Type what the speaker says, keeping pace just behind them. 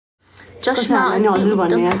चस्मा अनि हजुर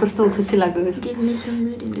भन्ने यार कस्तो खुसी लाग्दो रहेछ give me some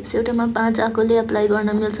reading tips एउटामा 5 आकोले अप्लाई गर्न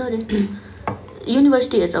मिल्छ अरे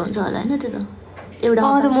युनिभर्सिटी हेरेर हुन्छ होला हैन त्यो त एउटा त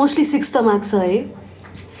मोस्टली 6 त मार्क्स है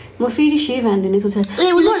म फेरि शेभ हान्दिने सोचे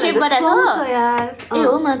ए उले शेभ गरेछ यार ए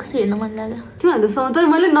हो मार्क्स हेर्न मन लाग्यो त्यो भन्दा तर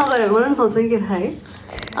मैले नगरे मलाई सोच्दै के थाहा है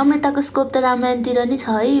अमृताको स्कोप त रामायणतिर नि छ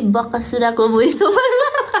है बकासुराको भोइस ओभरमा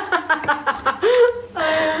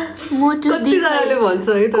मोटु दी कतिजनाले भन्छ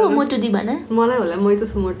है त मोटु दी भने मलाई होला मै त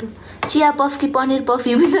छु मोटु चिया पफ कि पनिर पफ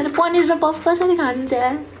पनिर र पफ कसरी खान्छ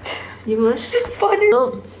यु मस्ट पनिर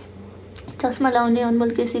चस्मा लाउने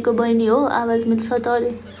अनमोल केसीको बहिनी हो आवाज मिल्छ त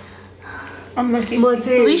अरे म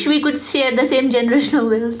चाहिँ wish we could share the same generational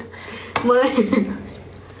wealth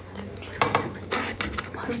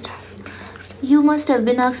You must have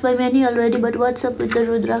been asked by many already, but what's up with the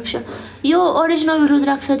Rudraksha? यो original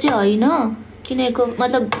Rudraksha चाहिँ हैन किनेको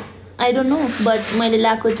मतलब I don't know, but मैले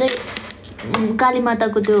ल्याएको चाहिँ काली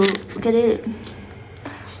माताको त्यो के अरे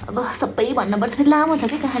अब सबै भन्न पर्छ फेरि लामो छ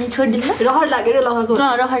के कहानी छोड्दिनु ल रहर लागेर लगाएको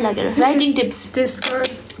रहर लागेर राइटिङ टिप्स त्यसको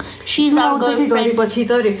She's our girlfriend. पछि त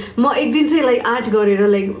अरे म एक दिन चाहिँ लाइक आर्ट गरेर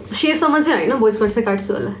लाइक शेपसम्म चाहिँ हैन भोइस कट चाहिँ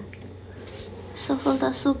काट्छु होला सफलता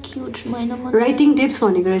सो क्यूट मैन राइटिङ टिप्स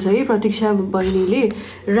भनेको रहेछ है प्रतीक्षा बहिनीले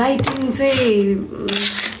राइटिङ चाहिँ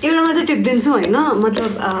एउटा मात्रै टिप दिन्छु हैन मतलब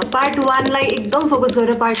पार्ट 1 लाई एकदम फोकस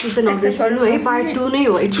गरेर पार्ट 2 चाहिँ नबिर्सनु है पार्ट 2 नै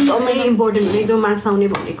हो एकदमै इम्पोर्टेन्ट हो एकदम मार्क्स आउने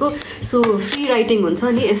भनेको सो फ्री राइटिङ हुन्छ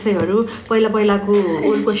नि एसेहरू पहिलाको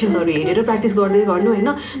ओल्ड क्वेसन्सहरू हेरेर प्र्याक्टिस गर्दै गर्नु हैन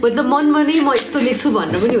मतलब मनमा नै म यस्तो लेख्छु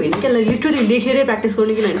भनेर पनि होइन के लिटरली लेखेरै प्र्याक्टिस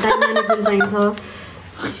गर्नु किनभने टाइम म्यानेजमेन्ट चाहिन्छ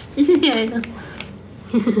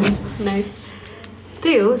नाइस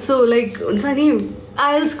त्यही हो सो लाइक हुन्छ नि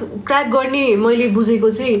आइएल्स क्र्याक गर्ने मैले बुझेको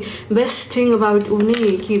चाहिँ बेस्ट थिङ अबाउट उनी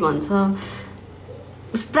के भन्छ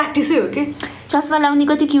प्र्याक्टिसै हो कि चस्मा लाउने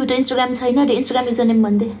कति क्युट इन्स्टाग्राम छैन रे इन्स्टाग्राम युजर नेम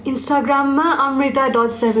भन्दै इन्स्टाग्राममा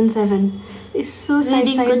amrita.77 यसो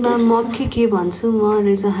साइडमा म के भन्छु म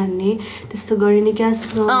रेजा हान्ने त्यस्तो गरिने क्या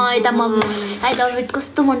यता म आई लभ इट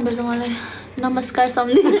कस्तो मनपर्छ मलाई नमस्कार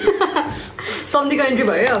सम्धि सम्धिको एन्ट्री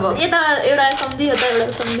भयो अब यता एउटा सम्धि यता एउटा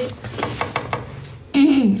सम्धि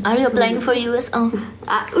Are you applying for US?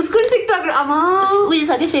 उसको टिकटक आमा उयो छ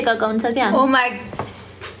कि फेक अकाउन्ट छ कि Oh my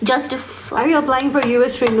Just Are you applying for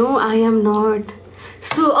US train? No, I am not.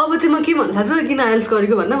 So अब चाहिँ म के भन्न थाल्छु किन आइएल्स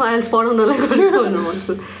गरेको भन्दा म आइएल्स पढाउनलाई गरेको भनेर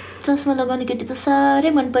भन्छु चस्मा लगाउने केटी त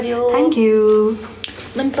साह्रै मन पर्यो थ्याङ्क यू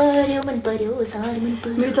मन पर्यो साह्रै मन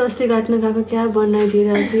पर्यो मेरो त अस्ति काट्न गएको क्या बनाइदिएर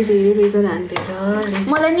कि धेरै रेजर हान्दिएर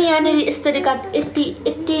मलाई नि यहाँनिर यस्तरी काट यति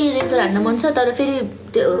रेजर हान्न मन छ तर फेरि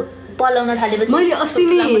त्यो पलाउन थालेपछि मैले अस्ति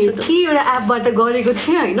नै के एउटा एपबाट गरेको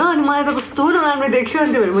थिएँ होइन अनि मलाई त कस्तो नराम्रो देख्यो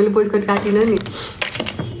अनि त्यही भएर मैले भोइस कट काटिनँ नि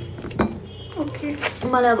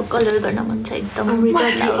मलाई अब कलर गर्न मन छ एकदम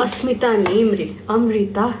अस्मिता नेम रे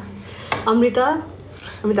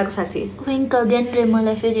अमृताको साथी विङ्क अगेन रे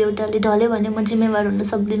मलाई फेरि एउटाले ढल्यो भने म जिम्मेवार हुन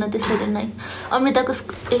सक्दिनँ त्यसरी नै अमृताको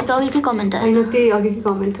एक त अघिकै कमेन्ट होइन त्यही अघिकै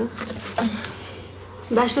कमेन्ट हो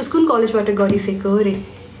ब्याचलर्स कुन कलेजबाट गरिसकेको रे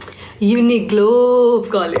युनिग्लोब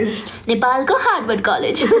कलेज नेपालको हार्वर्ड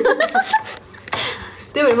कलेज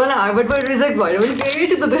त्यही भएर मलाई हार्वर्डबाट रिजल्ट भएर पनि केही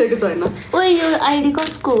चित्त दुखेको छैन ओ यो आइडी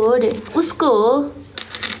कसको हो रे उसको हो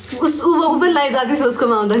ऊ पनि लाइभ जाँदैछ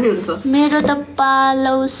उसकोमा आउँदा नि हुन्छ मेरो त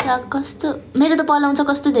पलाउँछ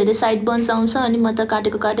कस्तो धेरै साइड बन्स आउँछ अनि म त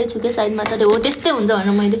काटेको छु क्या साइडमा त हो त्यस्तै हुन्छ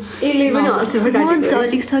भनेर मैले यसले पनि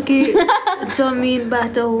ढलिसकेँ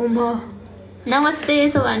जमिनबाट हो म नमस्ते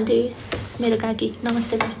सो आन्टी मेरो काकी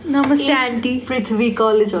नमस्ते आन्टी पृथ्वी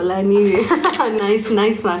कलेज होला नि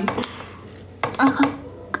नाइस वान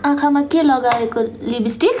आँखामा के लगाएको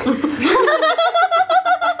लिपस्टिक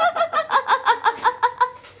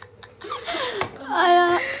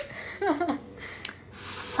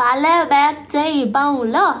फाला ब्याग चाहिँ पाऊँ ल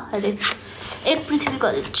अरे ए पृथ्वी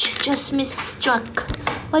college just miss truck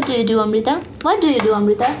What do you do Amrita?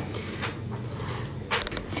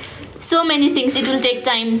 So many things, it will take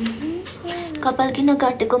time. कपाल किन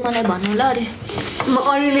काटेको मलाई भन्नु ल अरे म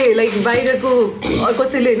अरूले लाइक बाहिरको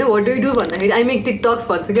कसैले होइन व्हाट डु यु डु भन्दाखेरि आई मेक टिकटक्स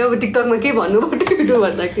भन्छ कि अब टिकटकमा के भन्नु व्हाट डु यु डु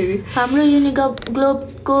भन्दाखेरि हाम्रो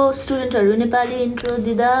युनिग्लोबको स्टुडेन्टहरू नेपाली इन्ट्रो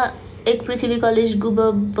दिँदा एक पृथ्वी कलेज गुब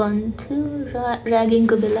बन्थ्यो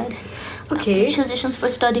ऱ्यागिङको बेला okay suggestions for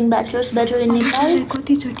studying bachelors better in Nepal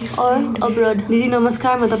और अब्रोड दिदी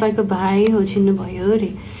नमस्कार म तपाईँको भाइ हो चिन्नुभयो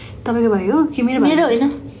रे तपाईँको भाइ हो कि मेरो होइन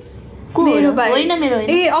मेरो भाइ होइन मेरो ए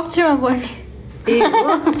अक्षरमा पढ्ने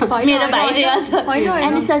मेरो भाइ रे आज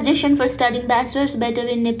any suggestion for studying bachelors better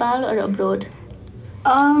in Nepal और अब्रोड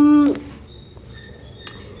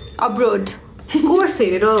अब्रोड कोर्स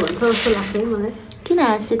हेरेर हुन्छ जस्तो लाग्छ है मलाई किन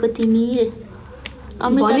हाँसेको तिमी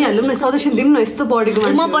भनिहाल्नु न सजेसन दिउँ न यस्तो पढेको म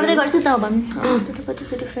मान्छे पढ्दै गर्छु त भन्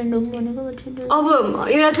कतिचोटि फ्रेन्ड हो भनेको अब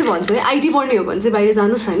एउटा चाहिँ भन्छु है आइटी पढ्ने हो भने चाहिँ बाहिर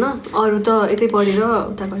जानुहोस् होइन अरू त यतै पढेर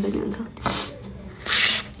उता गर्दा नि हुन्छ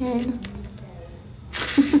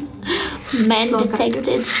Man detected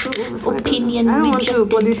opinion I don't want to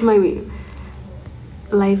rejected. pollute my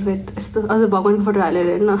life with यस्तो अझ भगवान्को फोटो हालेर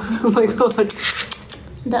हेर्न my god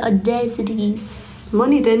The audacities.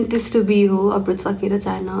 Money dentist to be हो अप्रोच सकेर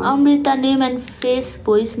चाहन Amrita name and face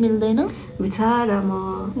voice मिल्दैन बिचारा म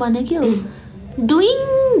भने के हो doing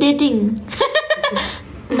dating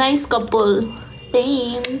nice couple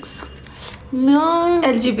thanks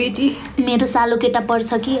LGBT मेरो सालो केटा पढ्छ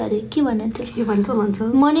कि अरे के भनेको थियो के भन्छ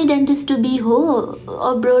मनी डेन्टिस्ट टु बी हो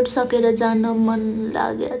अब्रोड सकेर जान मन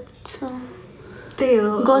लागेको छ त्यही हो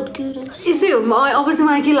गड क्युरियस यसै हो अब चाहिँ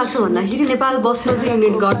मलाई के लाग्छ भन्दाखेरि नेपाल बस्न चाहिँ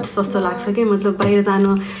युनिट गट्स जस्तो लाग्छ कि मतलब बाहिर जानु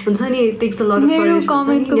हुन्छ नि takes a lot of courage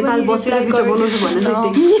Nepal बसेर फ्युचर बनाउँछु भन्ने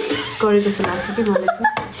चाहिँ करेज जस्तो लाग्छ कि मलाई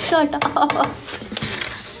चाहिँ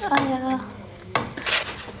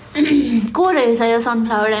को रहेछ यो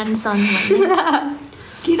सनफ्लावर एन्ड सन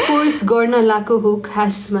के कोर्स गर्न लाएको हो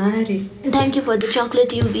खासमा अरे thank you for the chocolate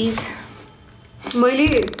युबिज मैले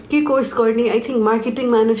के कोर्स गर्ने आई थिङ्क मार्केटिङ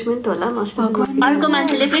म्यानेजमेन्ट होला मास्टर्स अर्को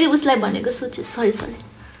मान्छेले फेरि उसलाई भनेको सोचे सरी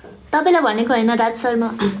तपाईँलाई भनेको होइन राज शर्मा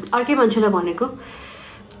अर्कै मान्छेलाई भनेको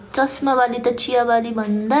चस्मावाली त चियावाली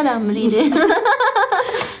भन्दा राम्री रे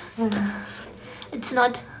इट्स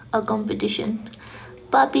नट अ कम्पिटिसन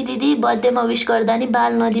पापी दिदी बर्थडेमा विस गर्दा नि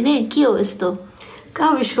बाल नदिने के हो यस्तो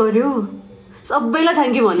कहाँ विस गर्यो सबैलाई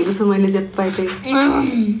थ्याङ्क यू भनेको छु मैले जे पाएँ त्यही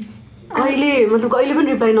कहिले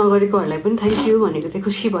पनि रिप्लाई नगरेकोहरूलाई पनि थ्याङ्क यू भनेको चाहिँ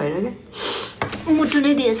खुसी भएर क्या मुटु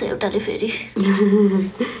नै दिएछ एउटाले फेरि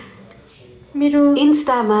मेरो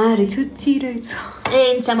इन्स्टामा छुच्ची रहेछ ए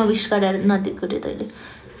इन्स्टामा विस गरेर नदिएको रे तैँले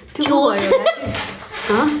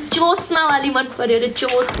चोसमा वाली मन पर्यो रे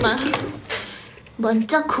चोसमा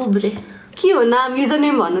भन्छ खुब रे के हो नाम युजर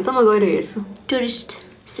नेम भन्नु त म गएर हेर्छु टुरिस्ट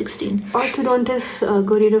 16 अर्थोडन्टिस्ट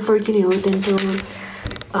गरेर फर्किने हो त्यहाँको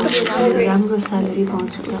राम्रो स्यालेरी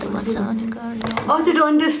पाउँछ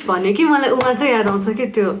अर्थोडन्टिस्ट भन्यो कि मलाई उमा चाहिँ याद आउँछ कि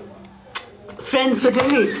त्यो फ्रेन्ड्सको थियो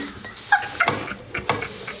नि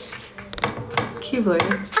के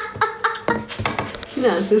भयो किन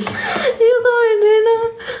हाँसिस् यो गर्दैन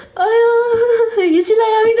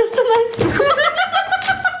हिसीलाई हामी जस्तो मान्छे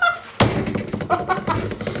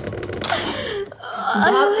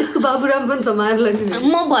यसको बाबुराम पनि छ मार्ला नि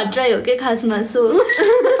म भट्टराई हो के खासमा सो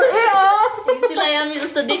हिसीलाई हामी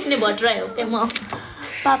जस्तो देख्ने भट्टराई हो के म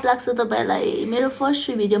पाप लाग्छ तपाईँहरूलाई मेरो फर्स्ट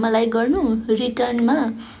 3 भिडियोमा लाइक गर्नु रिटर्नमा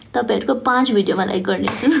तपाईँहरूको 5 भिडियोमा लाइक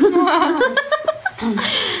गर्नेछु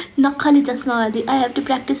नक्खली चस्मावाली I have to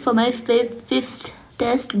practice for my 5th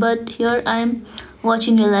test but here I am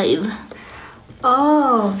watching you live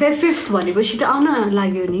 5th भनेपछि त आउन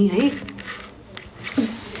लाग्यो नि है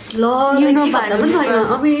ल पनि छैन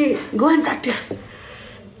अब go and practice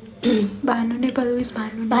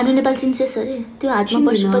Bhanu Nepal चिन्छेस् अरे त्यो हातमा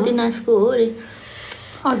पशुपतिनाथको हो अरे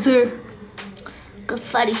हजुर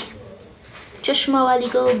कफारी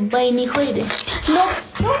चस्मावालीको बहिनी खोइ रे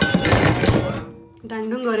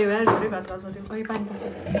डाङडुङ गऱ्यो यार धेरै भात गर्छ त्यो खै पानी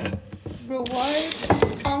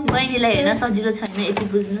बहिनीलाई हेर्न सजिलो छैन यति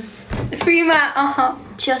बुझ्नुहोस् फ्रीमा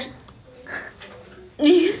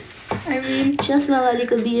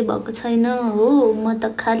चस्मावालीको बिहे भएको छैन हो म त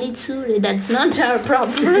खाली छु रे द्याट्स नट आवर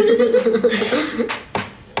प्रब्लम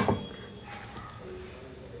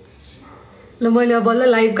ल मैले अब बल्ल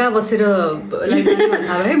लाइभ कहाँ बसेर लाइभ जाने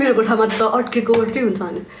भन्दा है मेरो कोठामा त अड्केको हुन्छ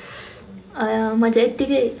भने म चाहिँ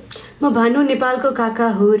यत्तिकै म भानु नेपालको काका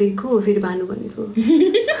हो रे को फेरि भानु भनेको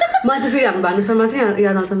म त फेरि हाम्रो भानु सर मात्रै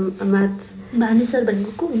याद आउँछ म्याथ्स भानु सर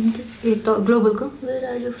भनेको को हुन्थ्यो ए त ग्लोबलको where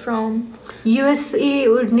are you from USA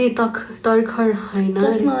उड्ने तर्खर होइन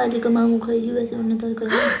चस्मावालीको मामु खै युएसए उड्ने तर्खर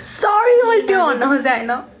सरी मैले त्यो भन्न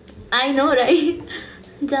खोजेन आई नो राइट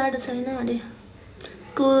जाडो छैन अरे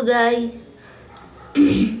कुल गाई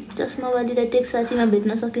चस्मावालीलाई टेक साथीमा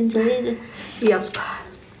भेट्न सकिन्छ है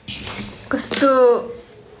कस्तो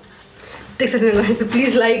टेक साथीमा गरेर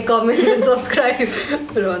please like comment and subscribe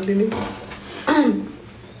भनिदिनु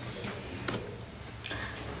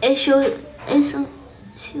यसो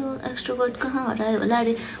एक्सट्रोभर्ट कहाँ हरायो होला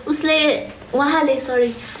अरे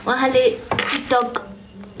उहाँले टिकटक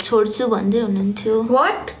छोड्छु भन्दै हुनुहुन्थ्यो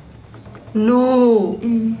वाट नो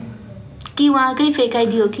कि उहाँकै फेक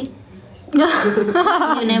आइडी हो कि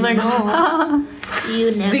You never know.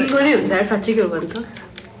 बिङ्गो नै हुन्छ यार साँच्चीको हो भने त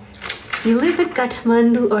You live in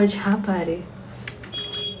Kathmandu or Jhapare?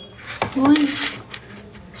 Who is?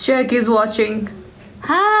 Shrek is watching.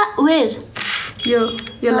 Where? Your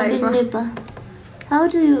life. Nepal. How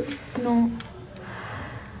do you know?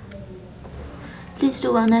 Please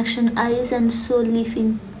do one action. Eyes and soul leafing.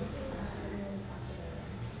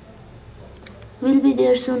 Will be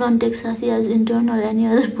there soon on Tech Sathi as intern or any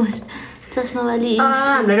other post. Chasma wali is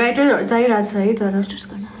हाम्रो राइटरहरु चाहिरहेछ है तर masters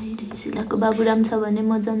गर्न आइरहेको सिलाको बाबुराम छ भने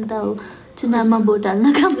म जनता हो चुनावमा भोट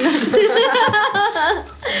हाल्न काम लाग्छ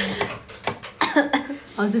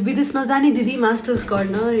हजुर विदेश नजाने दिदी मास्टर्स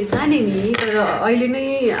गर्न रे जाने नि तर अहिले नै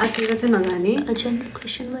आकेर चाहिँ नजाने A general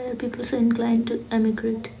question, why are people so inclined to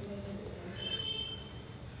emigrate?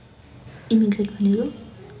 Immigrate भनेको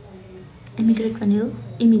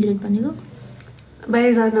immigrate भनेको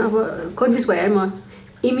बाहिर जान अब कन्फ्युज भए म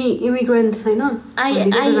इमिग्रेन्ट्स हैन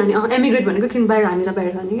जाने एमिग्रेट भनेको किन बाहिर हामी चाहिँ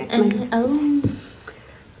बाहिर जाने क्या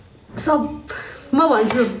सब म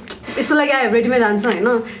भन्छु यस्तो लागि आई रेडीमै जान्छ हैन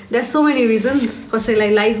देयर सो मेनी रिजन्स कसैलाई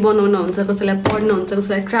लाइफ बनाउन हुन्छ कसैलाई पढ्न हुन्छ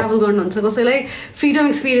कसैलाई ट्राभल गर्न हुन्छ कसैलाई फ्रिडम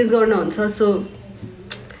एक्सपिरियन्स गर्न हुन्छ सो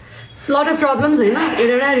लट अफ प्रब्लम्स हैन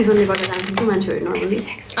एउटा रिजनले गर्दा जान्छ कि मान्छेहरु normally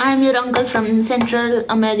I am your uncle from Central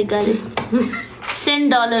America.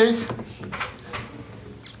 Send $.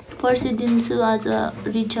 पर्सिदिन्छु आज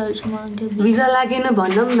रिचार्जमा भिजा लागेन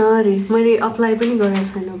भनौँ न रे मैले अप्लाई पनि गरेको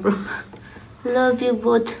छैन bro love you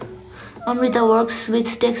both Amrita works with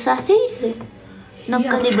take साथी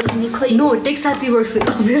नक्कली बहिनी खोइ नो टेक साथी वर्क्स विथ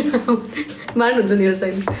अमृता मार्नुहुन्छ नि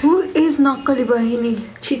रसाइल Who is नक्कली बहिनी?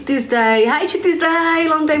 क्षितिज दाई हाई क्षितिज दाई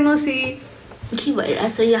लङ टाइम नो सी के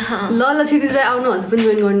भइरहेछ यहाँ ल क्षितिज दाई आउनु हस्बेन्ड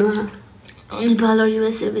जोइन गर्नु Nepal or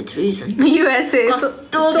USA with reason. USA.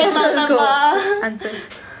 कस्तो Answer.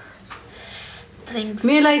 Thanks.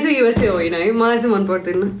 मेरो लागि चाहिँ युएसए होइन है मलाई चाहिँ मन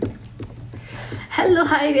पर्दैन हेलो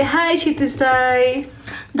हाई रे हाई क्षितिज दाई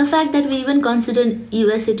The fact that we even consider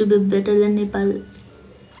USA to be better than Nepal.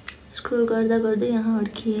 Scroll गर्दा गर्दै यहाँ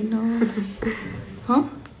अड्किएन ह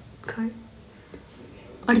खै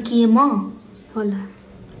अड्किए म होला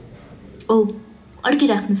ओ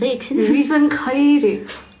अड्किराख्नुहोस् है एकछिन रिजन खै रे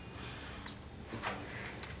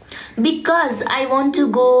Because I want to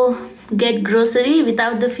go get grocery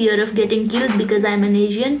without the fear of getting killed because I'm an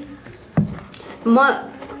Asian. म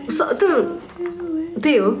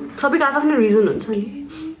त्यही हो सबैको आफ्नो रिजन हुन्छ नि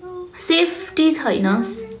सेफ्टी छैन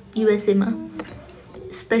युएसएमा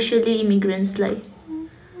specially इमिग्रेन्ट्सलाई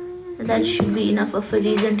that should be enough of a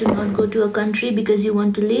reason to not go to a country because you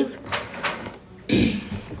want to leave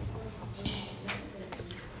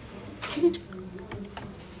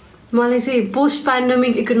मलाई चाहिँ पोस्ट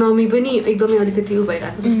पेन्डेमिक इकोनोमी पनि एकदमै अलिकति उ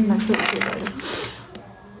भइरहेको जस्तो लाग्छ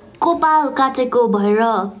कोपाल काटेको भएर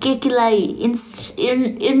केकीलाई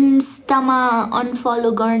इन्स्टामा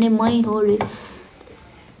अनफलो गर्ने मै हो रे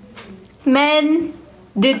Men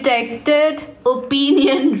detected.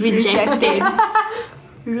 Opinion rejected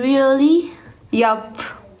really Yup.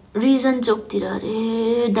 Reason चोकतिर अरे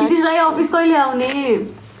क्षितिजलाई अफिस कहिले आउने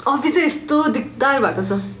अफिस चाहिँ यस्तो दिक्दार भएको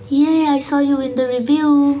छ ये I saw you in the review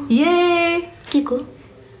ये के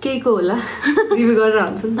को होला रिभ्यू गरेर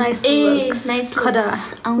हुन्छ Nice ए works. नाइस खडा.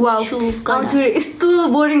 आउँछु यस्तो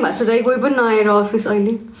बोरिङ भएको छ दाइ कोही पनि नआएर अफिस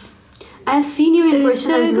अहिले I have seen you in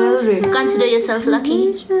person as well रे कन्सिडर योरसेल्फ लकी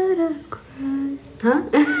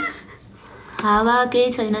हावा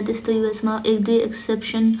केही छैन त्यस्तो युएसमा एक दुई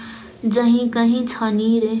एक्सेप्सन जहीँ कहीँ छ नि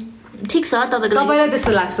रे ठिक छ तपाईँलाई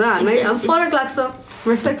त्यस्तो लाग्छ हामीलाई फरक लाग्छ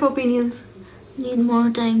respect for opinions need more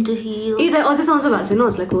time to hill ए दाइ अझै सन्चो भएको छैन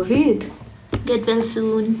उसलाई कोभिड गेट वेल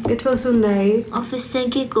सुन दाइ अफिस चाहिँ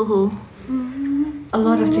के को हो a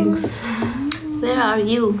lot of things where are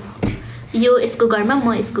you यो यसको घरमा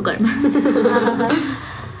म यसको घरमा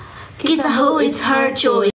के छ हो इट्स हर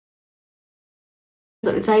चोइस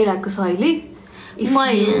चाहिरहेको छ अहिले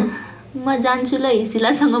म जान्छु ल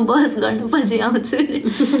हिसिलासँग बहस गर्नु पछि आउँछु नि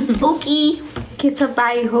ओके के छ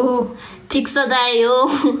पाइ हो ठिक छ दाइ हो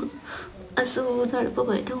असो झडप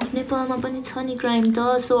भयो त नेपालमा पनि छ नि क्राइम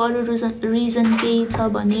त सो अरू रिजन केही छ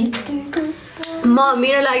भने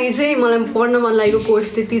मेरो लागि चाहिँ मलाई पढ्न मन लागेको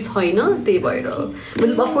कोर्स त्यति छैन त्यही भएर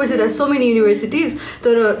मतलब of course it has so many universities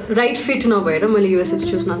तर राइट फिट नभएर मैले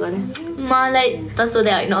युनिभर्सिटी चुज नगरेँ मलाई त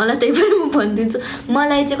सोधे होइन होला त्यही पनि म भनिदिन्छु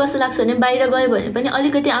मलाई चाहिँ कस्तो लाग्छ भने बाहिर गयो भने पनि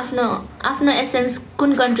अलिकति आफ्नो एसेन्स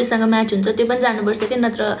कुन कन्ट्रीसँग म्याच हुन्छ त्यो पनि जानुपर्छ क्या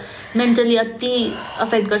नत्र मेन्टली अति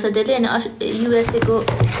अफेक्ट गर्छ त्यसले अनि युएसएको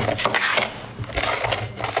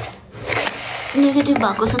नेगेटिभ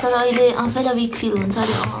भएको छ तर अहिले आफैलाई विक फिल हुन्छ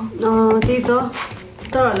अरे त्यही त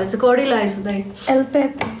तरहरूलाई चाहिँ कडै लागेको छ दाइ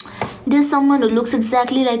एलपेप there someone who looks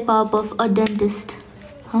exactly like पाप अफ अ डेन्टिस्ट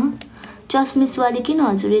चस्मिसवाली किन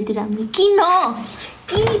हजुर यति राम्रो किन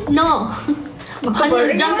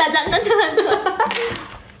भन्नुहोस् जनता जान्न चाहन्छ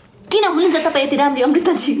किन हुनुहुन्छ तपाईँ यति राम्रो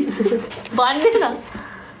अमृताजी भन्दैन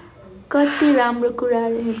कति राम्रो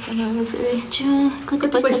कुराहरू हेर्छन् फेरि कति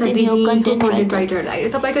पैसा दिने हो कन्टेन्ट राइटरलाई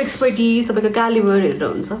तपाईँको एक्सपर्टिज तपाईँको क्यालिबर हेरेर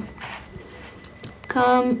हुन्छ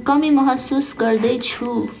कमी महसुस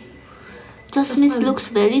गर्दैछु जस्मिस looks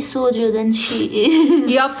very सोजर then C is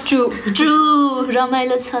Yup, true. True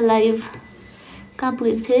रमाइलो छ लाइभ कहाँ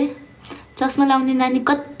पुगेको थिएँ चस्मा लाउने नानी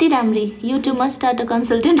कति राम्री युट्युबमा स्टार्ट अ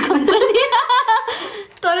कन्सल्टेन्ट कम्पनी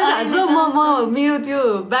तर आज म मेरो त्यो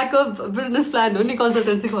ब्याकअप बिजनेस प्लान हो नि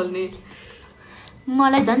कन्सल्टेन्सी खोल्ने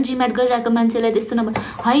मलाई झन् जिम्याट गरिरहेको मान्छेलाई त्यस्तो नभन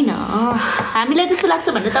होइन हामीलाई त्यस्तो लाग्छ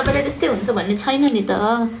भने तपाईँलाई त्यस्तै हुन्छ भन्ने छैन नि त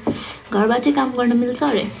घरबाटै काम गर्न मिल्छ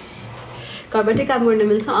अरे घरबाटै काम गर्न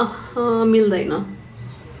मिल्छ मिल्दैन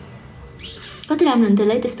कति राम्रो हुन्थ्यो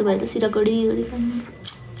होला है त्यस्तो भए त सिराकडी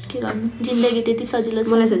के गर्नु जिन्दगी त्यति सजिलो छ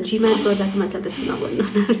मलाई झन् जिम्याट गरिरहेको मान्छे त्यस्तो नभन्नु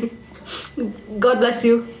God bless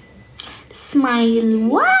you smile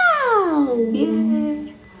wow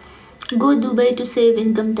go Dubai to save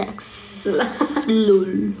income tax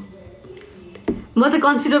लुल म त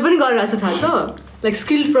कन्सिडर पनि गरिरहेको छु थाहा छ लाइक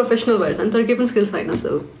स्किल्ड प्रोफेसनल भएर छ नि तर केही पनि स्किल्स छैन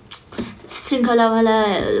सो श्रृङ्खलावाला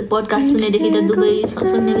पडकास्ट सुनेदेखि त दुबई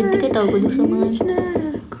सुन्ने बित्तिकै टाउको दुख्छ मलाई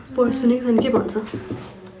सुनेको छैन के भन्छ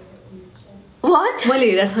वाट मैले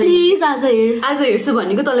हेरेको छैन प्लिज आज हेर्छु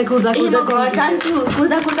भनेको तँलाई कुर्दा म घर जान्छु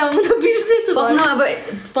कुर्दा म त बिर्सेछु पक्न अब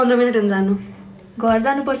 15 मिनट जानु घर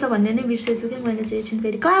जानुपर्छ भन्ने नै बिर्सेछु कि मैले चाहिँ एकछिन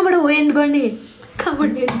फेरि कहाँबाट हो एन्ड गर्ने कहाँबाट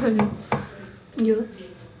एन्ड गर्ने यो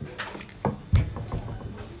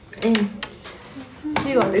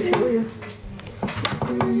के गर्दैछ यो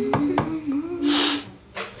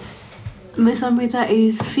Miss Amrita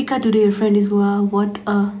is Fika today. Your friend is what?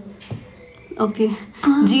 Okay.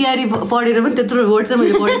 GRE पढेर पनि त्यत्रो वर्ड चाहिँ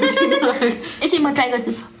मैले पढेको थिइनँ यसै म ट्राई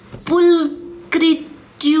गर्छु पुल्क्रिट्युडिनस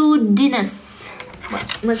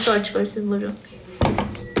म सर्च गर्छु बरु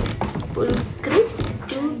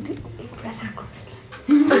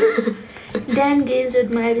Dan gazed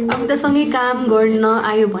admiring. अमितासँगै काम गर्न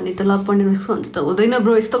आयो भने त लभ पर्ने रिस्क हुन्छ त हुँदैन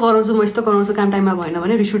ब्रो यस्तो गराउँछु म यस्तो गराउँछु काम टाइममा भएन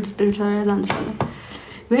भने रिस उठेर जान्छ होला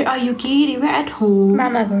where are you carry where at home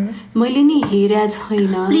मामा घर मैले नि हेरेको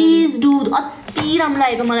छैन प्लिज डु अति राम्रो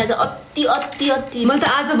लागेको मलाई त अति अति अति मैले त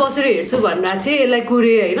आज बसेर हेर्छु भनेर थिएँ यसलाई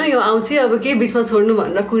कुरे होइन यो आउँछ अब के बिचमा छोड्नु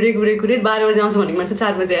भनेर कुरे 12 बजे आउँछ भनेको मान्छे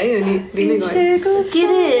 4 बजे आयो अनि दिनै गयो के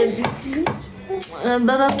रे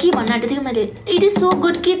बाबा के भन्न आँटेको थिएँ मैले इट इज सो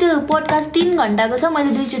गुड कि त्यो पडकास्ट 3 घन्टाको छ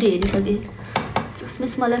मैले 2 चोटि हेरिसकेँ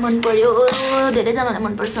जसमिस मलाई मन पर्यो धेरैजनालाई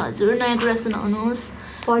मनपर्छ हजुर नयाँ कुरा सुनाउनुहोस्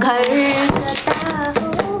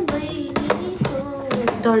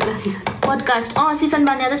पडकास्ट सिजन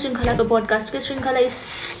बानेर श्रृङ्खलाको पडकास्टकै श्रृङ्खला इज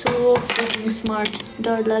सो फकिङ स्मार्ट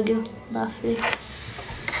डर लाग्यो बाफ्रे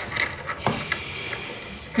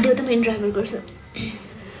देउ त मेन ड्राइभर गर्छ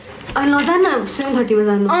अनि नजान 7:30 मा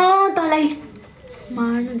जानु तँलाई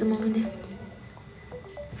मार्नुहुन्छ मम्मीले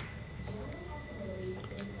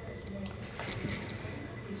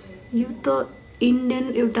यो त इन्डियन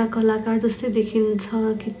एउटा कलाकार जस्तै देखिन्छ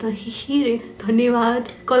कि त हिही रे धन्यवाद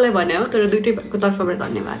कसलाई भने हो तर दुइटै भएको तर्फबाट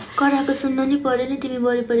धन्यवाद कराएको सुन्नु नि पऱ्यो नि तिमी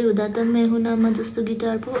वरिपरि हुँदा त मेहुनामा जस्तो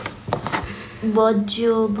गिटार पो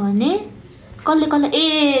बज्यो भने कसले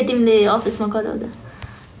ए तिमीले अफिसमा कराउँदा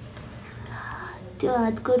त्यो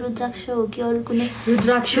हातको रुद्राक्ष हो कि अरू कुनै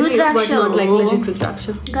रुद्राक्ष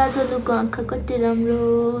गाजलुको आँखा कति राम्रो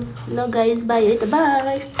ल गाइज बाई है त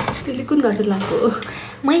बाई त्यसले कुन गाजल लगाएको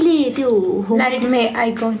मैले त्यो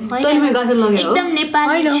एकदम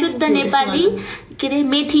नेपाली शुद्ध नेपाली के अरे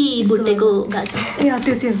मेथी भुटेको गाजल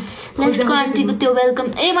लेट्सको आन्टीको त्यो वेलकम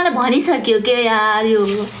मलाई भनिसक्यो के यार यो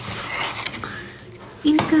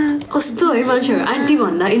इनका कस्तो है मान्छेहरू आन्टी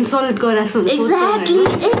भन्दा इन्सल्ट गराएको हुन्छ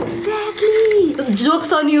एक्ज्याक्टली जोक्स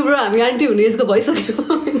अनि ब्रो हामी आन्टी हुने एजको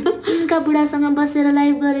भइसक्यो इनका बुढासँग बसेर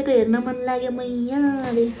लाइभ गरेको हेर्न मन लाग्यो म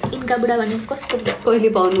यहाँ इनका बुढा भने कसको कहिले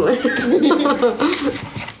पाउनु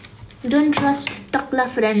don't trust टक्ला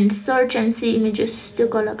friend search and C images त्यो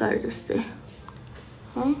कलाकार जस्तै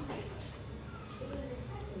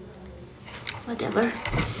व्हाटएभर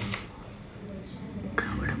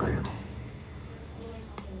कहाँबाट गरौँ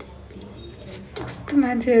कस्तो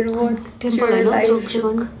मान्छेहरू हो टेम्पल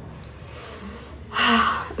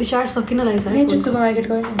विचार सकिन लाग्छ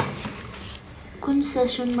कुन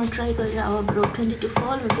सेसनमा ट्राई गरेर अब ब्रो 22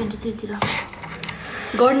 फल र 23 तिर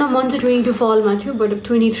गर्न मन चाहिँ 22 फलमा थियो बट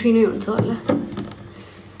 23 नै हुन्छ होला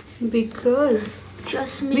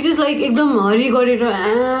बिकज लाइक एकदम हरि गरेर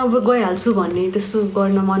अब गइहाल्छु भन्ने त्यस्तो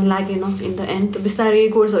गर्न मन लागेन इन द एन्ड बिस्तारै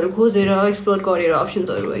कोर्सहरू खोजेर एक्सप्लोर गरेर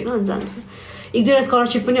अप्सन्सहरू होइन जान्छु एक दुईवटा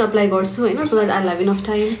स्कलरसिप पनि अप्लाई गर्छु होइन so that I have enough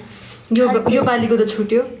time यो पालिको त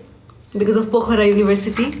छुट्यो because of Pokhara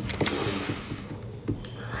university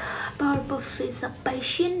Powerpuff is a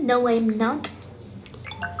patient. No, I'm not.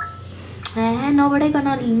 नबढाइकन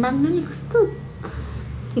माग्नु नि कस्तो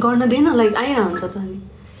गर्न दिएन लाइक आइरहन्छ त अनि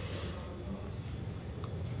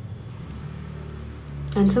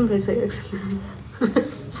ह्यान्डसम रहेछ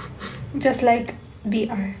Just like we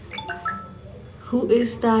are. Who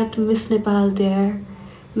is that Miss Nepal there?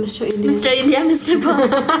 Mr. India. Mr. India, Miss Nepal.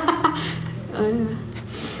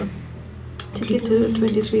 Ticket to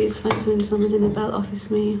 23 is fine when someone's in Nepal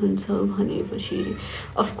office में हुन्छ भनेपछि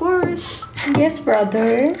of course. Yes,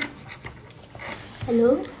 brother.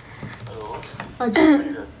 Hello.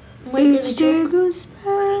 हजुर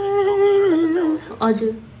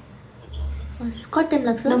हजुर कति time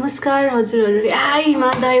लाग्छ नमस्कार हजुरहरू high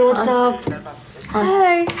हिमाल दाई व्हाट्स अप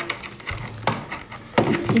Hi.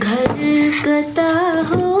 घर कता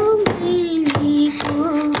हो मैनीको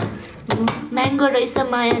म्याङ्गो रहेछ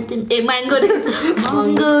माया तिमी ए म्याङ्गो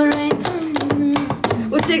महँगो रहेछ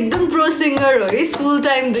ऊ चाहिँ एकदम प्रो सिङ्गर हो कि स्कुल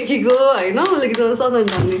टाइमदेखिको होइन मलाई गीत गाउन सक्दैन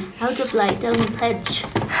भन्ने how to ply tell me plays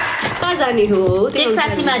कहाँ जाने हो टेक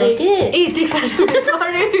साथी मारे के ए टेक साथी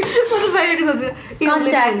सरी बाहिर सोचेँ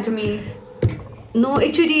Contact me. No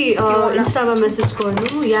actually इन्स्टामा message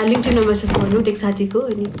गर्नु या लिङ्क्डइनमा मेसेज गर्नु टेक साथीको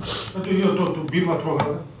अनि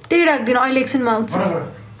त्यही राख्दिनँ अहिले एकछिनमा आउँछु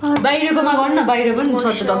बाहिरकोमा गर्नु न बाहिर पनि छ त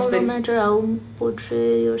no dustbin matter how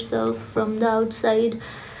portray yourself from the outside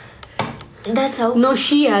that's how no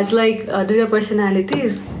she has like दुईवटा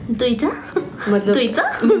पर्सनालिटिज दुईटा मतलब दुईटा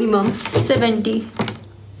minimum 70.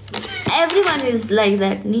 everyone is like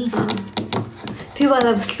that नि त्यो वाला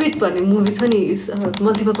स्प्लिट भन्ने मुभी छ नि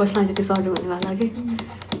मल्टिपल पर्सनालिटी डिसअर्डर भन्ने वाला कि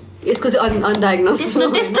यसको चाहिँ अनडायग्नोस त्यस्तो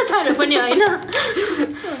त्यस्तो साह्रो पनि होइन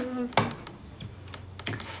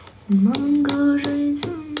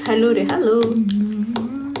हेलो रे हेलो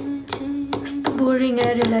कस्तो बोरिङ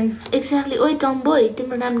आएर लाइफ एक्ज्याक्टली ओइ टम्बोय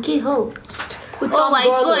तिम्रो नाम के हो ओ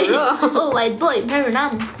वाइट बोय ओ वाइट बोय मेरो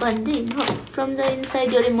नाम भन्दिन हो from the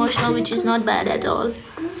inside your emotional which is not bad at all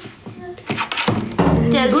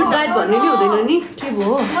good bad भन्ने नि हुँदैन नि के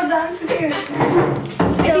भयो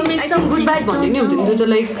गुड ब्याड भन्ने नि हुँदैन त्यो त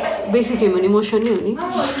लाइक बेसिक ह्युमन इमोसन नै हो नि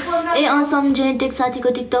ए सम्झेँ टेक साथीको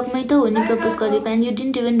टिकटकमै त हो नि प्रपोज गरेको and you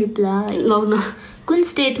didn't even reply लाउन कुन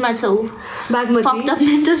स्टेटमा छौ Bagmati fucked up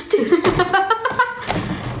mental state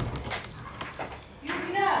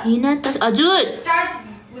Hina त हजुर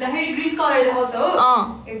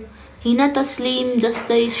हिना तस्लिम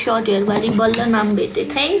जस्तै सर्ट हेयरवाली बल्ल नाम भेटेँ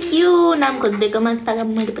थ्याङ्क यू नाम खोजिदिएकोमा ताका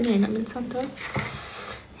मैले पनि हेर्न मिल्छ नि त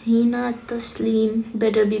Hina Taslim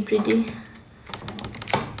better be pretty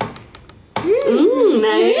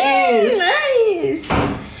nice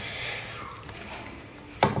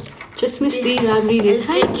just miss दी राम्री रे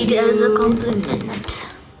take it as a complement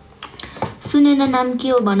सुनेन नाम के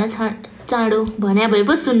हो भन चाँडो भन्या भए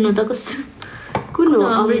पो सुन्नु त कस्तो कुन हो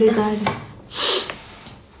अमृता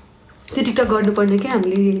त्यो टिकटक गर्नुपर्ने क्या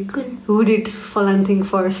हामीले हु डिड फलान थिङ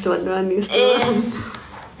फर्स्ट भनेर अनि यस्तो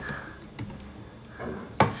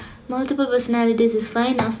मल्टिपल पर्सनालिटिज इज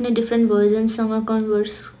फाइन आफ्नै डिफ्रेन्ट भर्जनसँग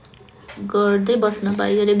कन्भर्स गर्दै बस्न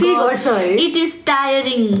पाइयो अरे it is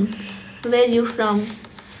tiring where you from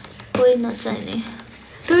कोही नचाहिने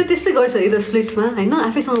तर त्यस्तै गर्छ है त स्प्लिटमा होइन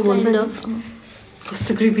आफैसँग बोल्छ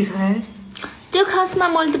कस्तो क्रिपी छ यार त्यो खासमा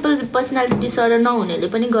मल्टिपल पर्सनालिटी डिसअर्डर नहुनेले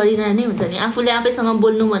पनि गरिरहने हुन्छ नि आफूले आफैसँग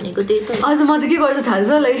बोल्नु भनेको त्यही त अझ म त के गर्छ थाहा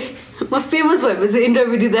छ लाइक म फेमस भएपछि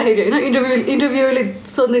इन्टरभ्यू दिँदाखेरि होइन इन्टरभ्यूले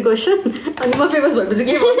सोध्ने क्वेसन अनि म फेमस भएपछि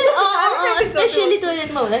के स्पेसली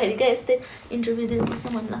टोइलेटमा हुँदाखेरि क्या यस्तै इन्टरभ्यू दिएर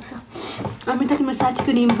बस्न मन लाग्छ अमृता तिम्रो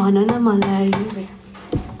साथीको नेम भन न मलाई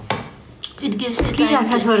इट गिभ्स यु के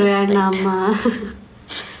राखेको छ र यार नाममा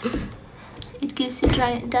it gives you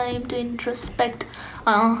time to introspect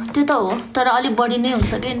त्यो त हो तर अलिक बढी नै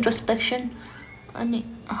हुन्छ क्या इन्ट्रोस्पेक्सन अनि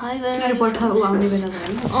हाई आउने बेला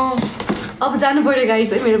भयो अब जानु पर्यो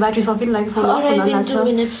गाइस है मेरो ब्याट्री सकिन लाग्यो phone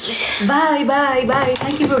by by by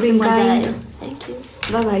thank you for being kind thank you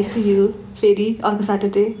by by C you फेरि अर्को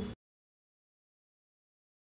स्याटरडे